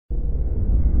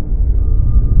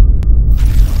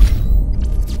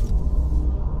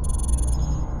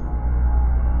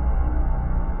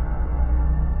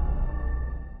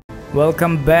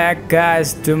Welcome back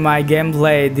guys to my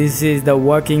gameplay. This is the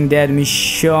Walking Dead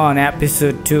Michonne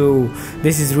episode 2.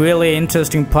 This is really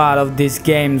interesting part of this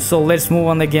game. So let's move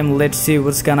on the game. Let's see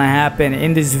what's gonna happen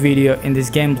in this video, in this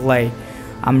gameplay.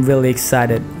 I'm really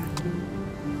excited.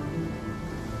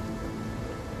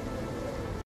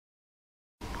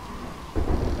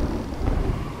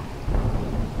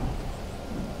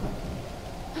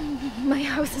 My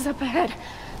house is up ahead.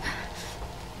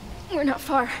 We're not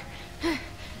far.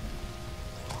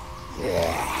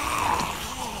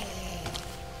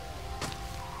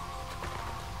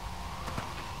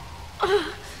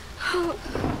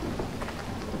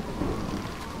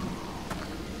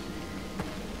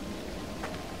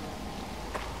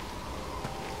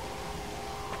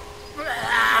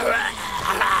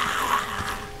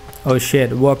 Oh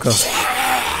shit, Walker.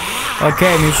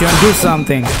 Okay, Michonne, do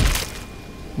something.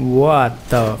 What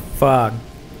the fuck?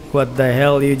 What the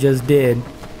hell you just did?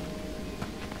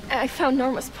 I found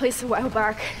Norma's place a while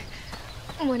back,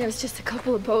 when it was just a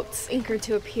couple of boats anchored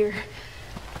to a pier.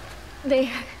 They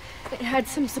had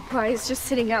some supplies just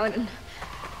sitting out, and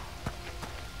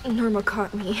Norma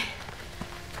caught me.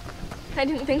 I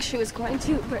didn't think she was going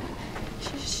to, but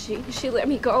she let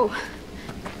me go.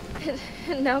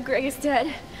 And now Greg is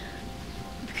dead,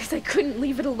 because I couldn't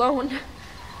leave it alone.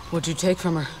 What'd you take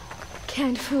from her?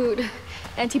 Canned food,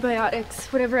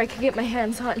 antibiotics, whatever I could get my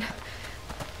hands on.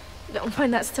 Don't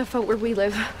find that stuff out where we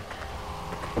live.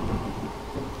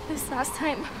 This last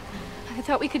time, I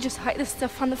thought we could just hide this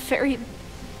stuff on the ferry.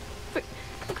 But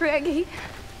Greg, he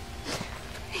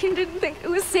didn't think it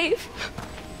was safe.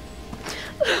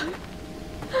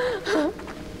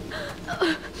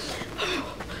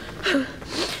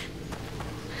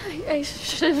 I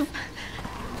should have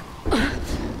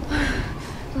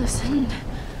listened.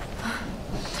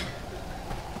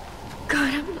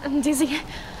 God, I'm dizzy.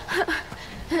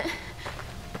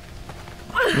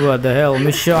 What the hell?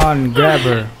 Michonne, grab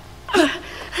her.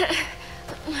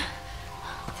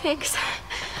 Thanks.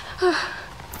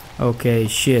 Okay,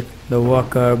 shit. The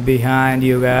Walker behind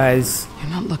you guys. You're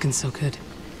not looking so good.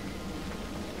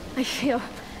 I feel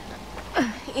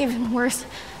even worse.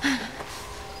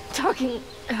 Talking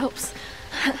helps.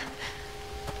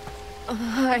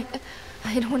 I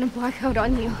don't want to black out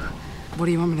on you. What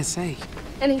do you want me to say?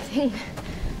 Anything,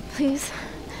 please.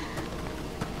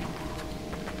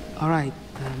 All right.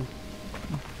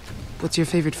 What's your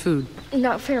favorite food?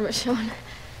 Not fair, Michonne.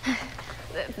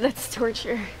 That's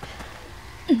torture.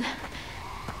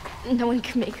 No one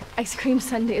can make ice cream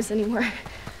sundaes anymore.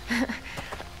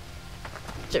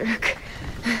 Jerk.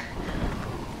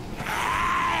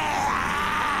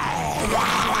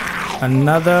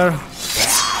 Another.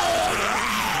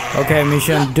 Okay,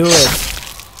 Michonne, do it.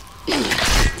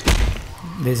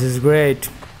 This is great.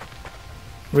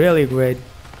 Really great.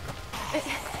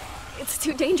 It's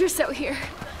too dangerous out here.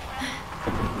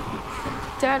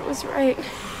 Dad was right.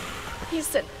 He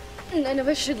said none of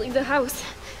us should leave the house.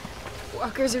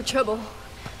 Walkers are trouble.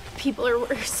 People are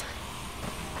worse.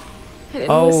 I didn't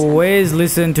Always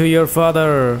listen to your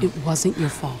father. It wasn't your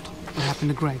fault. What happened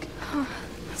to Greg?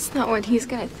 That's not what he's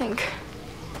gonna think.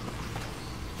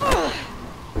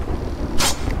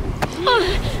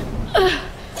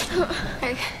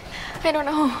 I don't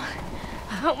know.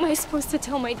 How am I supposed to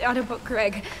tell my dad about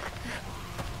Greg?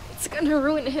 It's gonna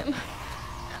ruin him.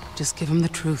 Just give him the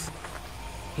truth.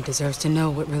 He deserves to know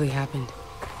what really happened.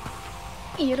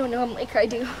 You don't know him like I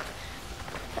do.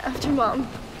 After Mom,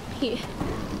 he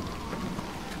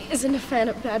isn't a fan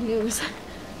of bad news.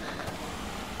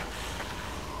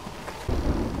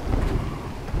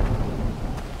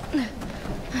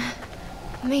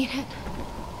 Made it.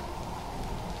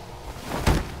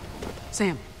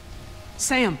 Sam.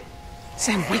 Sam!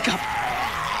 Sam, wake up!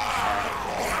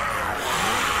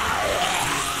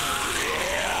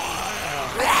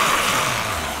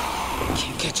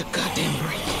 Can't catch a goddamn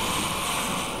break.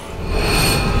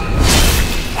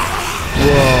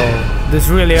 Whoa, this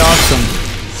is really awesome.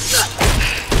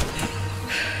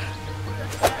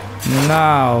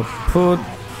 Now put.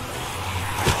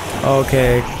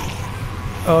 Okay,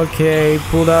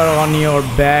 put her on your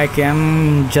back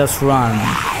and just run.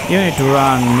 You need to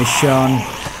run, Michonne.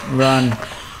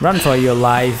 Run for your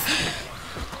life.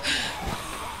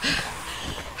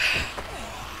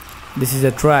 This is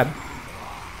a trap.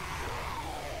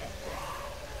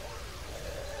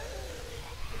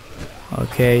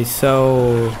 Okay,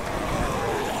 so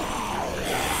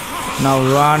now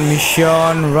run,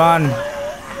 Michonne, run.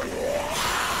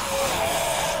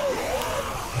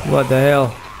 What the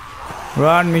hell?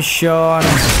 Run, Michonne.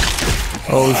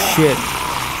 Oh shit.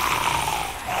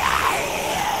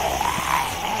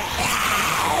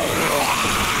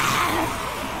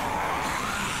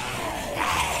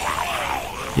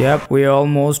 Yep, we're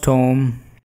almost home.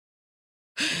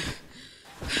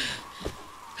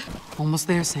 Almost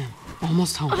there, Sam.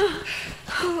 Almost home.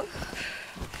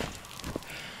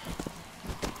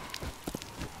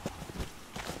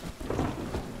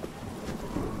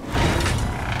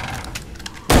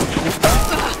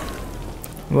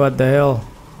 What the hell?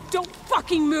 Don't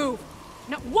fucking move!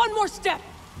 Not one more step!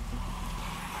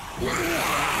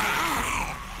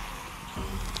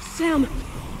 Sam!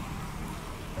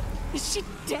 Is she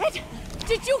dead?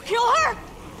 Did you kill her?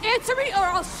 Answer me or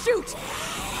I'll shoot!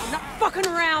 I'm not fucking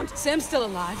around! Sam's still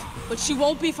alive, but she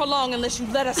won't be for long unless you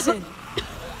let us in.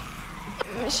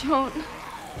 Michonne.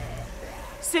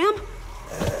 Sam?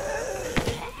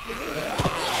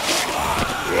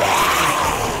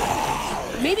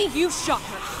 Maybe you shot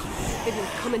her. Maybe you'll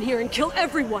come in here and kill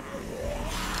everyone.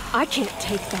 I can't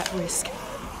take that risk.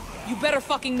 You better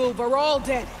fucking move or we're all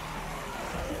dead.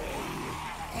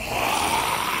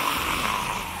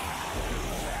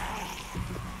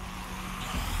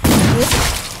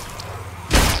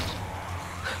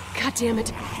 God damn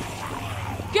it.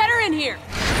 Get her in here!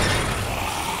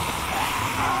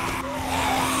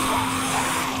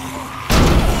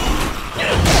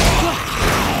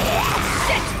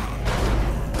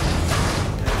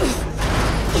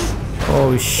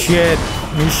 Oh shit,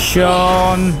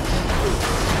 Michonne,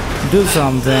 do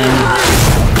something.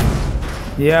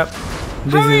 Yep,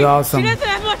 this is awesome. She doesn't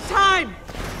have much time!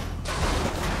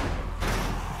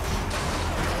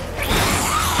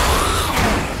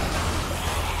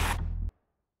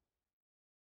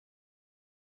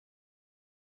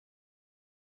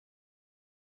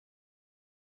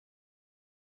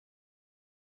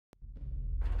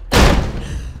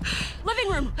 Living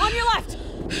room, on your left!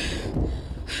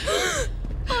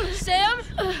 Sam?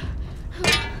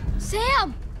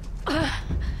 Sam!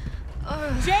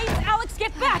 James, Alex,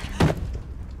 get back!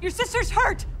 Your sister's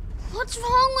hurt! What's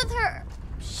wrong with her?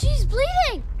 She's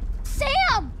bleeding!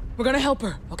 Sam! We're gonna help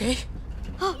her, okay?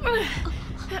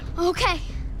 Okay.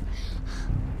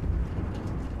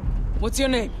 What's your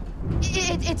name?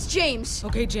 It's James.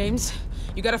 Okay, James.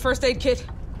 You got a first aid kit?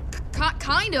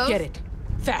 Kind of. Get it.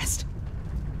 Fast.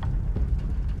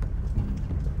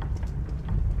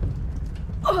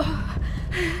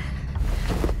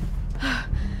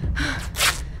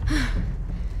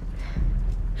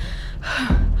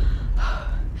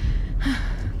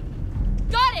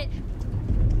 Got it!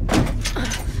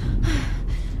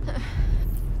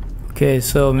 Okay,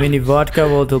 so mini vodka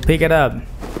will to pick it up.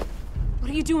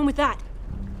 What are you doing with that?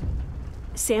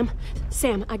 Sam,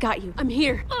 I got you. I'm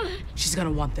here. She's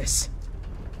gonna want this.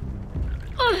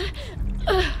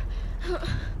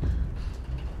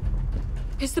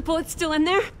 Is the bullet still in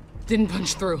there? Didn't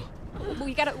punch through.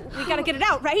 We gotta get it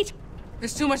out, right?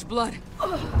 There's too much blood.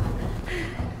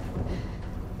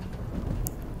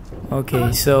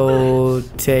 Okay, so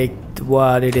take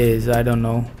what it is, I don't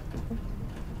know.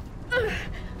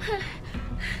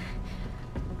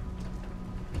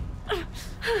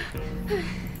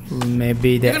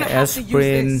 Maybe the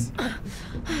aspirin.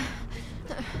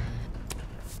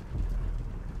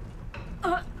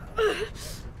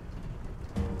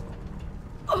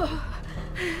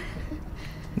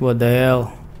 What the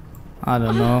hell? I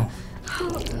don't know.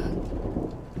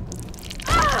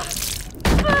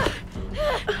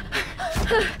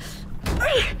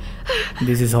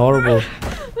 This is horrible.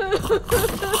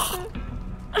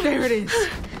 There it is.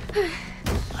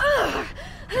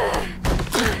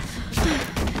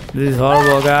 This is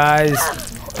horrible, guys.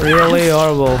 Really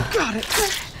horrible. Got it.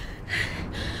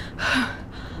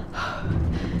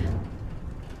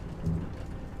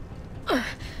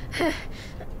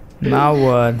 Now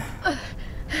what?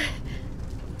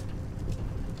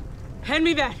 Hand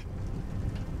me that.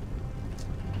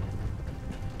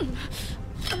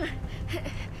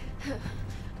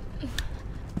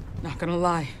 Not gonna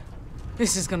lie.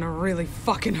 This is gonna really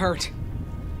fucking hurt.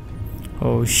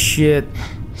 Oh shit.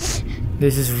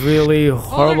 This is really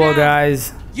horrible,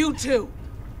 guys. You too.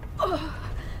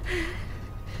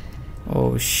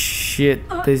 Oh shit.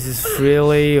 This is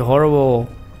really horrible.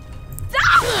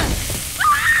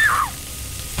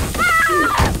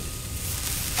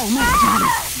 Almost got it.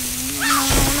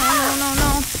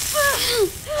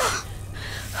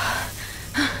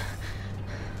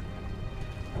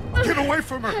 Get away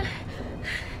from her!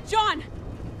 John!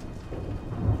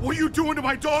 What are you doing to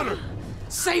my daughter?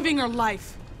 Saving her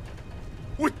life.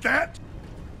 With that?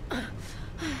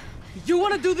 You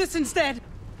want to do this instead?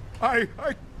 I...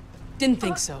 Didn't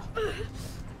think so.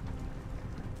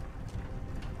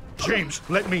 James,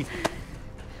 let me...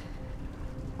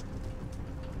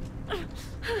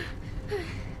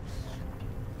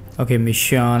 Okay,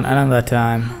 Michonne, another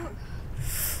time.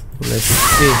 Let's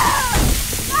see.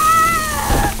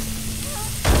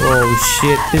 Oh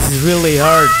shit, this is really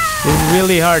hard. This is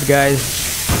really hard, guys.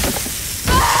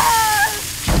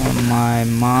 Oh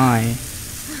my.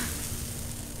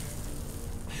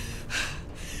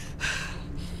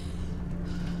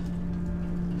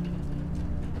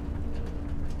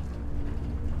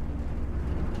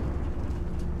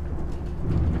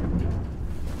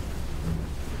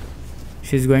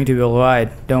 She's going to be alright,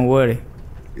 don't worry.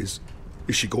 Is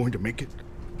she going to make it?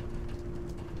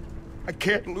 I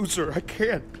can't lose her. I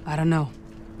can't. I don't know.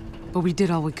 But we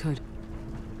did all we could.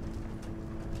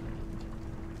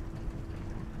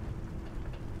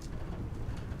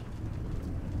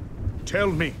 Tell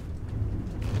me,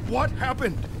 what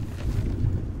happened?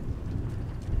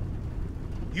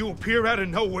 You appear out of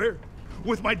nowhere,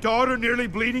 with my daughter nearly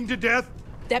bleeding to death?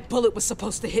 That bullet was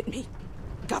supposed to hit me.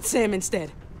 Got Sam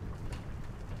instead.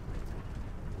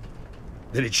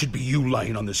 Then it should be you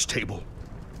lying on this table.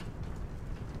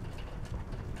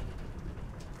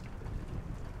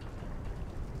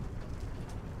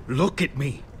 Look at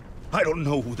me. I don't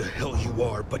know who the hell you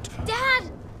are, but...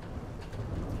 Dad!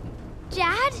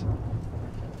 Dad?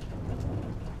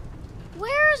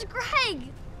 Where's Greg?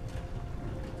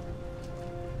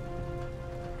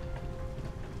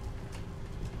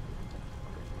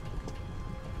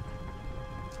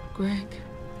 Greg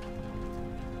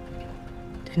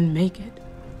didn't make it.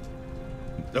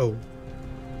 No.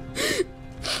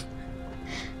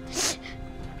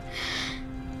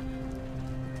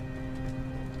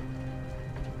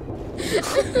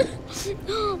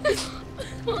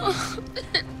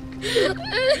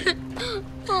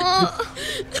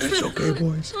 It's okay,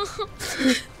 boys.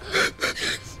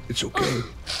 It's okay.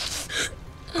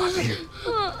 I'm here.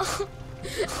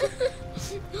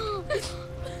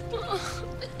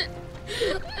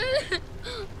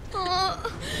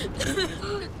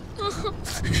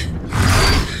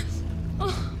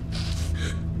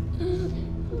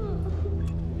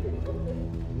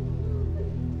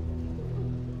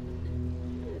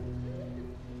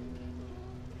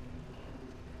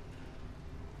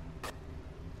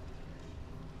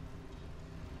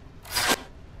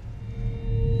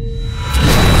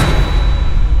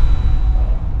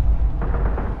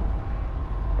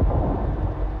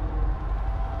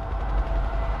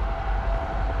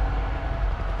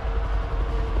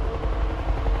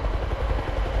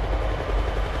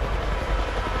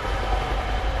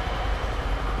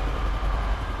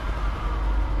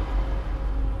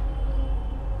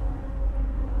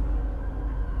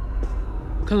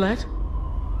 Colette?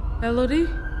 Elodie?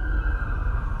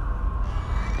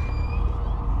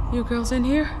 You girls in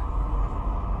here?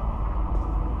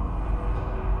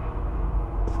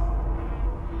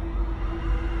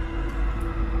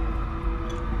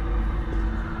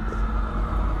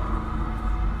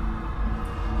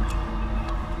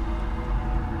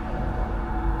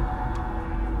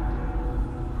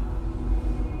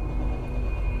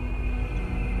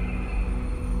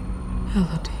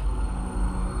 Elodie.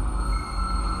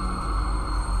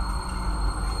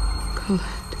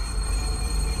 Colette.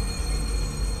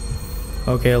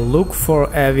 Okay, look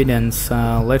for evidence.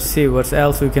 Let's see what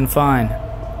else we can find.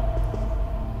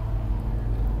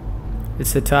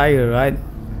 It's a tiger, right?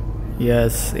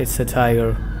 Yes, it's a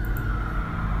tiger.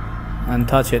 And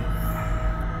touch it.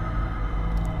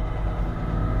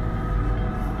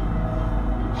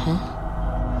 Huh?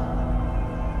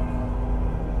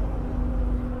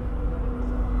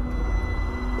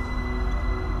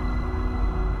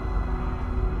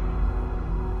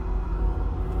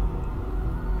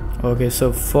 Okay,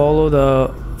 so follow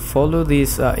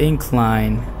this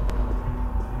incline.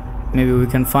 Maybe we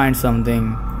can find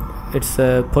something. It's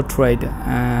a portrait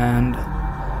and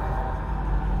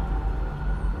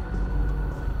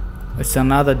it's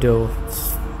another door.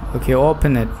 Okay,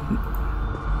 open it.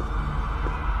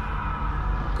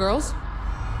 Girls?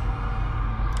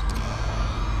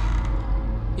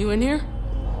 You in here?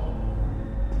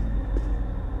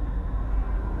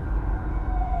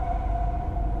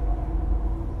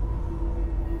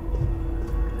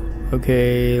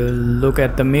 Okay, look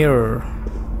at the mirror.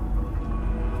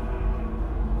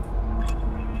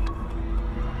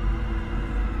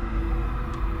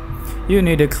 You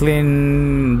need a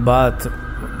clean bath,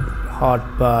 hot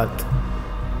bath.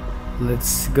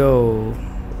 Let's go.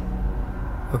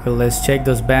 Okay, let's check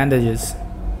those bandages.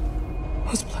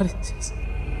 Whose blood is this?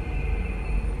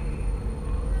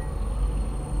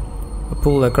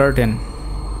 Pull the curtain.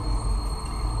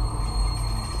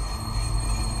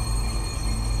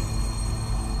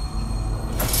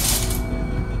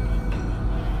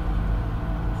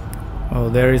 Oh,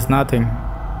 there is nothing.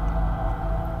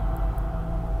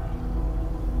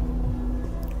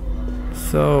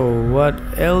 So what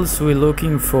else we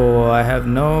looking for? I have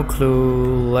no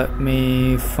clue. Let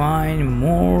me find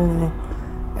more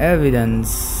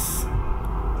evidence.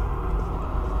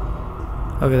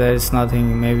 Okay, there is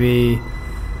nothing. Maybe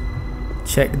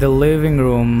check the living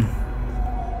room.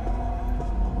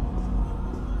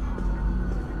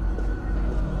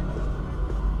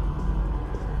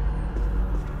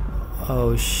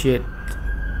 Oh shit.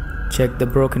 Check the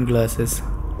broken glasses.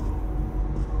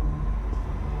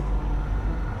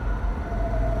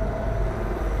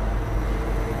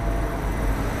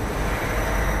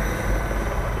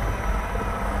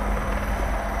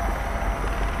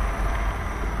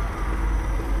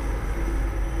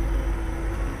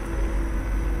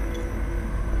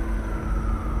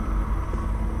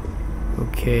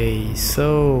 Okay,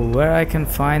 so where I can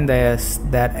find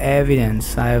that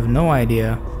evidence, I have no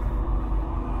idea.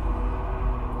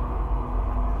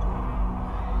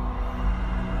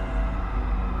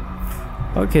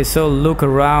 Okay, so look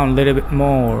around a little bit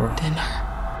more. Dinner.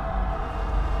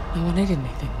 No one ate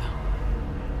anything, though.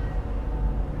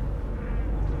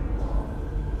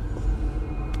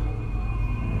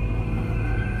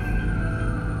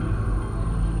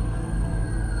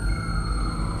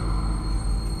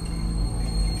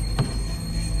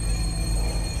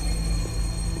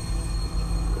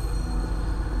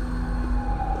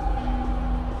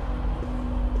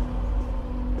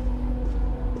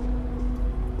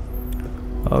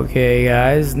 Okay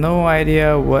guys, no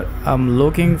idea what I'm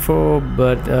looking for,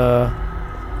 but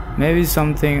maybe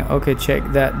something. Okay, check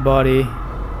that body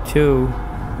too.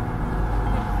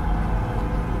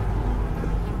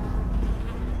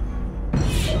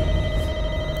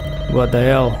 What the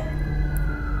hell?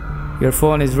 Your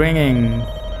phone is ringing.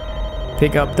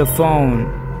 Pick up the phone.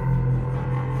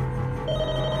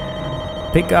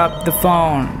 Pick up the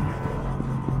phone.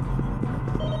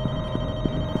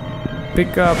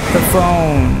 Pick up the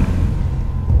phone.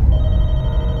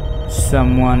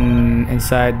 Someone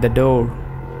inside the door.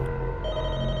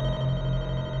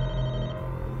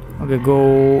 Okay,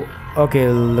 go. Okay,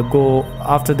 go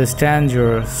after the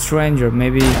stranger.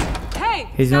 Maybe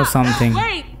he knows something.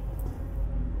 Wait!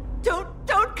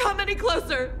 Don't come any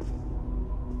closer.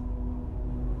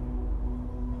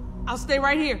 I'll stay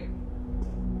right here.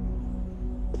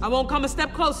 I won't come a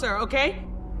step closer, okay?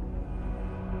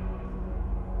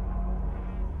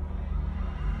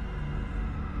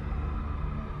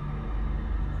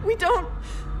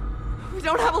 We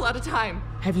don't have a lot of time.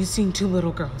 Have you seen two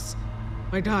little girls?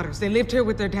 My daughters. They lived here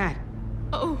with their dad.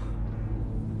 Oh,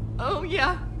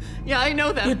 yeah. Yeah, I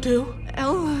know them. You do?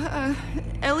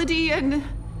 Elodie and,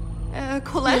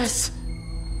 Colette? Yes.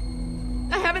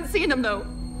 I haven't seen them, though.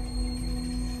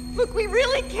 Look, we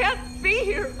really can't be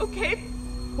here, okay?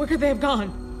 Where could they have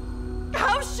gone?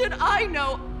 How should I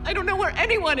know? I don't know where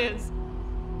anyone is.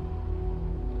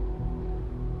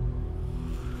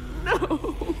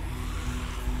 No.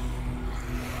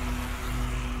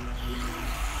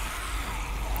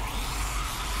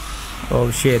 Oh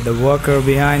shit, the walker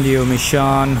behind you,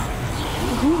 Michonne.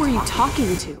 Who were you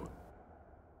talking to?